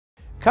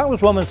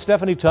Congresswoman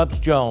Stephanie Tubbs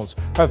Jones,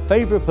 her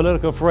favorite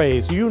political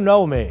phrase, "You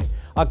know me."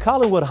 A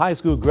Collinwood High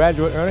School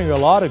graduate earning her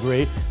law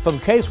degree from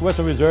Case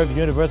Western Reserve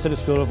University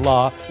School of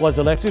Law was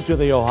elected to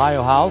the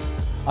Ohio House,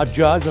 a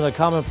judge in the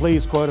Common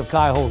Pleas Court of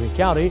Cuyahoga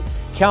County,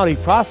 county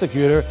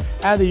prosecutor,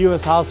 and the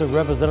U.S. House of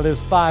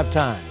Representatives 5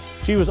 times.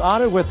 She was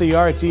honored with the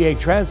RTA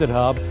Transit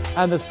Hub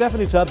and the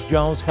Stephanie Tubbs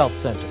Jones Health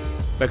Center.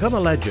 Become a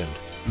legend.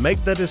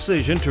 Make the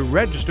decision to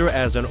register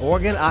as an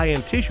organ, eye,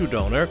 and tissue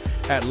donor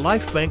at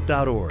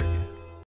lifebanc.org.